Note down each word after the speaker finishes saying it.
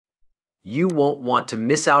You won't want to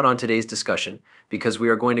miss out on today's discussion because we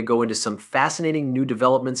are going to go into some fascinating new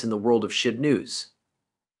developments in the world of Shib news.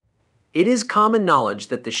 It is common knowledge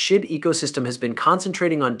that the Shib ecosystem has been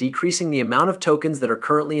concentrating on decreasing the amount of tokens that are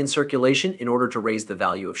currently in circulation in order to raise the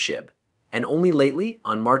value of Shib. And only lately,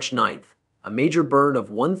 on March 9th, a major burn of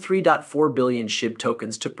 13.4 billion Shib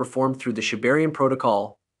tokens took performed through the Shibarium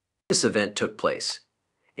protocol. This event took place.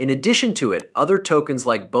 In addition to it, other tokens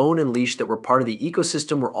like Bone and Leash that were part of the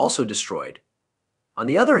ecosystem were also destroyed. On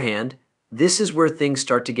the other hand, this is where things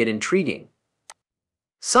start to get intriguing.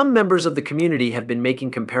 Some members of the community have been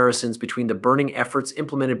making comparisons between the burning efforts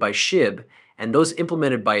implemented by Shib and those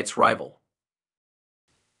implemented by its rival.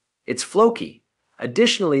 It's Floki.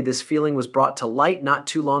 Additionally, this feeling was brought to light not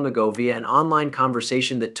too long ago via an online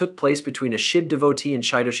conversation that took place between a Shib devotee and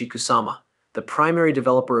Shidoshi Kusama, the primary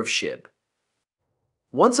developer of Shib.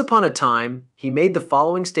 Once upon a time, he made the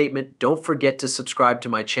following statement: "Don't forget to subscribe to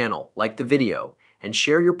my channel, like the video, and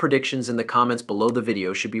share your predictions in the comments below. The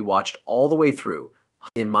video should be watched all the way through.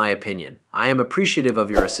 In my opinion, I am appreciative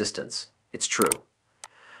of your assistance." It's true.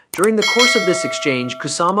 During the course of this exchange,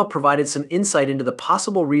 Kusama provided some insight into the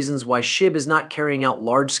possible reasons why Shib is not carrying out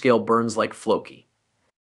large-scale burns like Floki.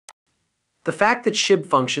 The fact that Shib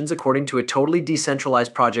functions according to a totally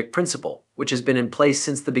decentralized project principle, which has been in place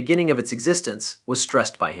since the beginning of its existence, was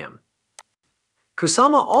stressed by him.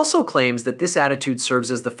 Kusama also claims that this attitude serves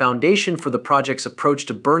as the foundation for the project's approach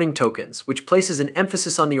to burning tokens, which places an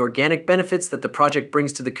emphasis on the organic benefits that the project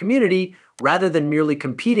brings to the community rather than merely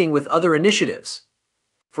competing with other initiatives.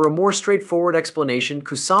 For a more straightforward explanation,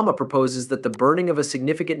 Kusama proposes that the burning of a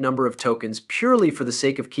significant number of tokens purely for the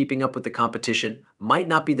sake of keeping up with the competition might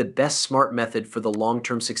not be the best smart method for the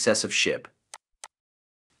long-term success of Shib.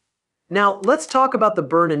 Now, let's talk about the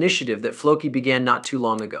burn initiative that Floki began not too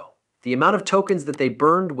long ago. The amount of tokens that they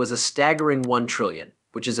burned was a staggering 1 trillion,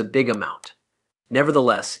 which is a big amount.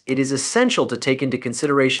 Nevertheless, it is essential to take into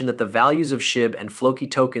consideration that the values of Shib and Floki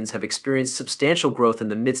tokens have experienced substantial growth in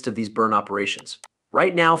the midst of these burn operations.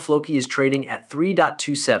 Right now, Floki is trading at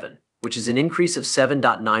 3.27, which is an increase of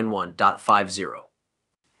 7.91.50.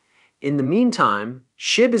 In the meantime,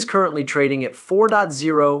 Shib is currently trading at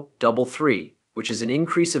 4.033, which is an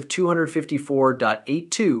increase of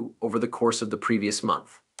 254.82 over the course of the previous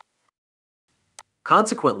month.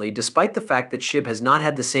 Consequently, despite the fact that Shib has not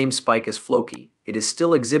had the same spike as Floki, it is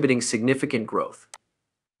still exhibiting significant growth.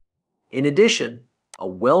 In addition, a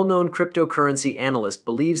well-known cryptocurrency analyst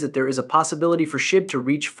believes that there is a possibility for Shib to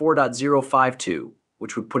reach 4.052,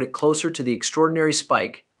 which would put it closer to the extraordinary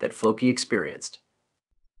spike that Floki experienced.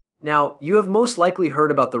 Now, you have most likely heard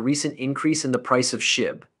about the recent increase in the price of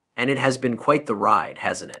Shib, and it has been quite the ride,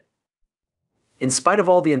 hasn't it? In spite of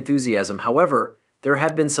all the enthusiasm, however, there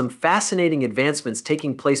have been some fascinating advancements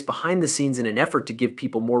taking place behind the scenes in an effort to give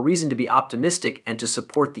people more reason to be optimistic and to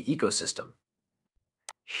support the ecosystem.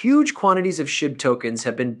 Huge quantities of Shib tokens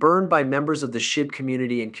have been burned by members of the Shib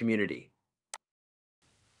community.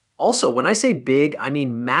 Also, when I say big, I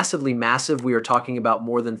mean massively massive. We are talking about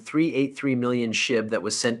more than 383 million Shib that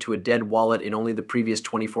was sent to a dead wallet in only the previous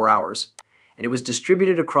 24 hours, and it was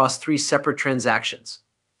distributed across 3 separate transactions.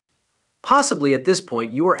 Possibly at this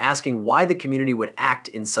point, you are asking why the community would act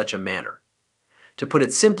in such a manner. To put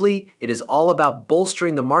it simply, it is all about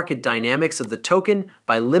bolstering the market dynamics of the token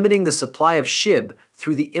by limiting the supply of Shib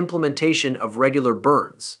through the implementation of regular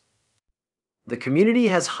burns. The community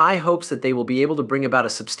has high hopes that they will be able to bring about a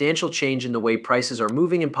substantial change in the way prices are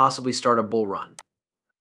moving and possibly start a bull run.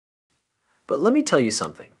 But let me tell you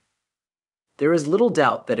something. There is little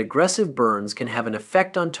doubt that aggressive burns can have an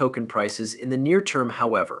effect on token prices in the near term.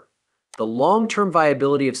 However, the long-term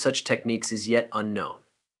viability of such techniques is yet unknown.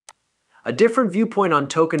 A different viewpoint on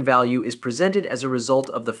token value is presented as a result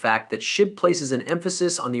of the fact that Shib places an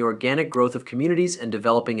emphasis on the organic growth of communities and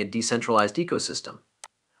developing a decentralized ecosystem.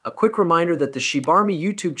 A quick reminder that the Shibarium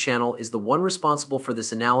YouTube channel is the one responsible for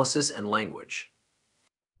this analysis and language.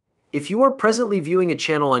 If you are presently viewing a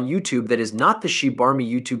channel on YouTube that is not the Shibarium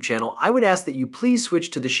YouTube channel, I would ask that you please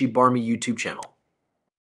switch to the Shibarium YouTube channel.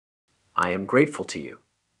 I am grateful to you.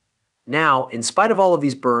 Now, in spite of all of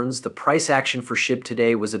these burns, the price action for Shib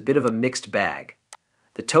today was a bit of a mixed bag.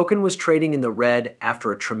 The token was trading in the red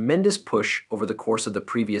after a tremendous push over the course of the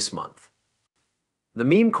previous month. The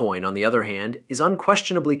meme coin, on the other hand, is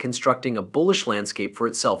unquestionably constructing a bullish landscape for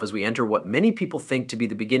itself as we enter what many people think to be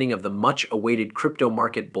the beginning of the much-awaited crypto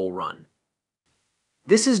market bull run.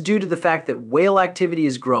 This is due to the fact that whale activity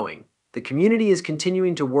is growing, the community is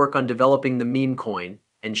continuing to work on developing the meme coin,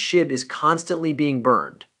 and Shib is constantly being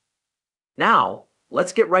burned. Now,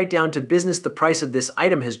 let's get right down to business. The price of this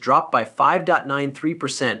item has dropped by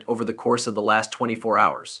 5.93% over the course of the last 24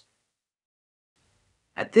 hours.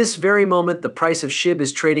 At this very moment, the price of Shib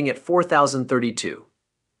is trading at 4,032.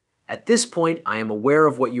 At this point, I am aware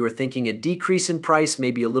of what you are thinking. A decrease in price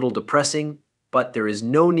may be a little depressing, but there is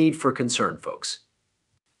no need for concern, folks.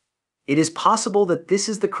 It is possible that this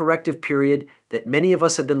is the corrective period that many of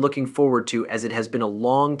us have been looking forward to, as it has been a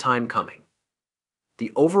long time coming.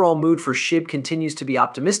 The overall mood for Shib continues to be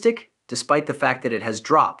optimistic, despite the fact that it has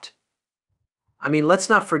dropped. I mean, let's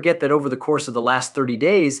not forget that over the course of the last 30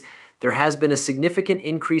 days, there has been a significant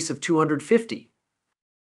increase of 250.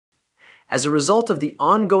 As a result of the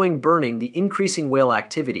ongoing burning, the increasing whale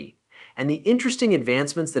activity, and the interesting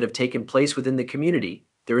advancements that have taken place within the community,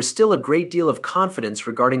 there is still a great deal of confidence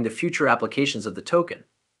regarding the future applications of the token.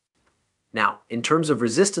 Now, in terms of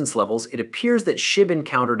resistance levels, it appears that Shib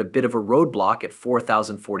encountered a bit of a roadblock at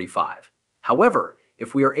 4,045. However,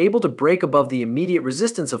 if we are able to break above the immediate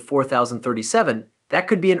resistance of 4,037, that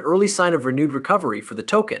could be an early sign of renewed recovery for the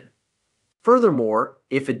token. Furthermore,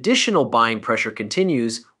 if additional buying pressure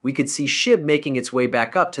continues, we could see Shib making its way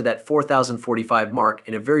back up to that 4,045 mark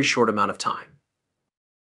in a very short amount of time.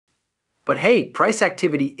 But hey, price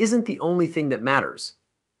activity isn't the only thing that matters.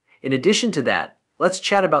 In addition to that, let's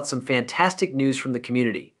chat about some fantastic news from the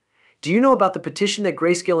community. Do you know about the petition that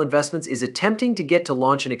Grayscale Investments is attempting to get to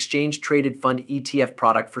launch an exchange-traded fund ETF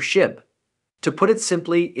product for Shib? To put it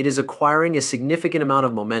simply, it is acquiring a significant amount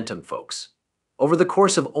of momentum, folks. Over the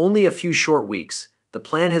course of only a few short weeks, the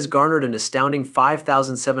plan has garnered an astounding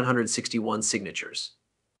 5,761 signatures.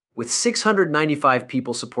 With 695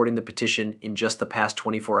 people supporting the petition in just the past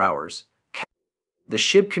 24 hours, the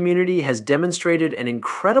Shib community has demonstrated an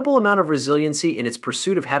incredible amount of resiliency in its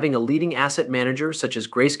pursuit of having a leading asset manager such as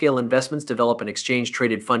Grayscale Investments develop an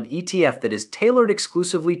exchange-traded fund ETF that is tailored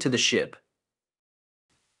exclusively to the Shib.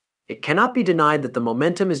 It cannot be denied that the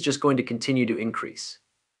momentum is just going to continue to increase.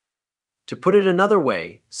 To put it another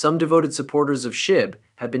way, some devoted supporters of Shib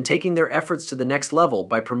have been taking their efforts to the next level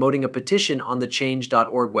by promoting a petition on the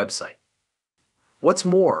change.org website. What's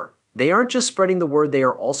more, they aren't just spreading the word, they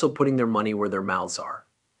are also putting their money where their mouths are.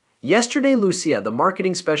 Yesterday, Lucia, the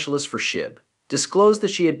marketing specialist for Shib, disclosed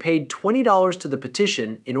that she had paid $20 to the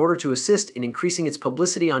petition in order to assist in increasing its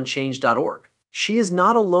publicity on change.org. She is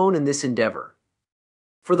not alone in this endeavor.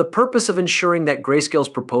 For the purpose of ensuring that Grayscale's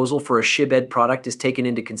proposal for a ShibEd product is taken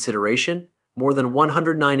into consideration, more than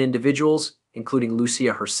 109 individuals, including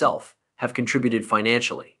Lucia herself, have contributed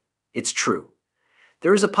financially. It's true.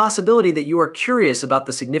 There is a possibility that you are curious about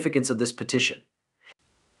the significance of this petition.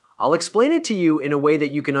 I'll explain it to you in a way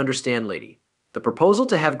that you can understand, lady. The proposal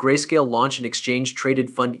to have Grayscale launch an exchange-traded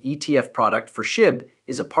fund ETF product for Shib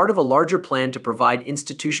is a part of a larger plan to provide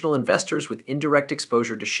institutional investors with indirect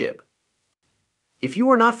exposure to Shib. If you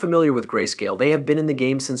are not familiar with Grayscale, they have been in the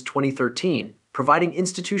game since 2013, providing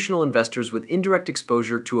institutional investors with indirect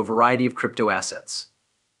exposure to a variety of crypto assets.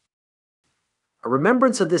 A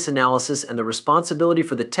remembrance of this analysis and the responsibility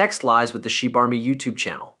for the text lies with the ShibArmy YouTube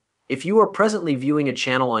channel. If you are presently viewing a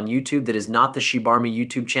channel on YouTube that is not the ShibArmy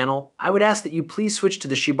YouTube channel, I would ask that you please switch to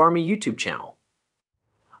the ShibArmy YouTube channel.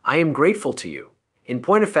 I am grateful to you. In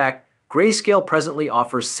point of fact, Grayscale presently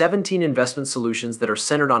offers 17 investment solutions that are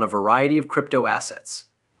centered on a variety of crypto assets.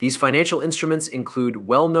 These financial instruments include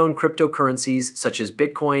well-known cryptocurrencies such as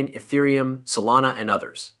Bitcoin, Ethereum, Solana, and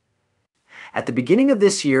others. At the beginning of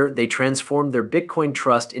this year, they transformed their Bitcoin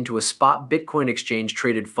trust into a spot Bitcoin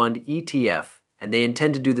exchange-traded fund ETF, and they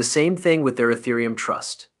intend to do the same thing with their Ethereum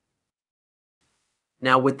trust.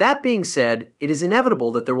 Now, with that being said, it is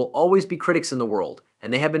inevitable that there will always be critics in the world,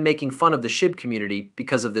 and they have been making fun of the Shib community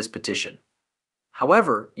because of this petition.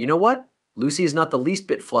 However, you know what? Lucy is not the least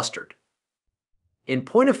bit flustered. In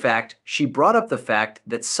point of fact, she brought up the fact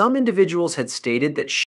that some individuals had stated that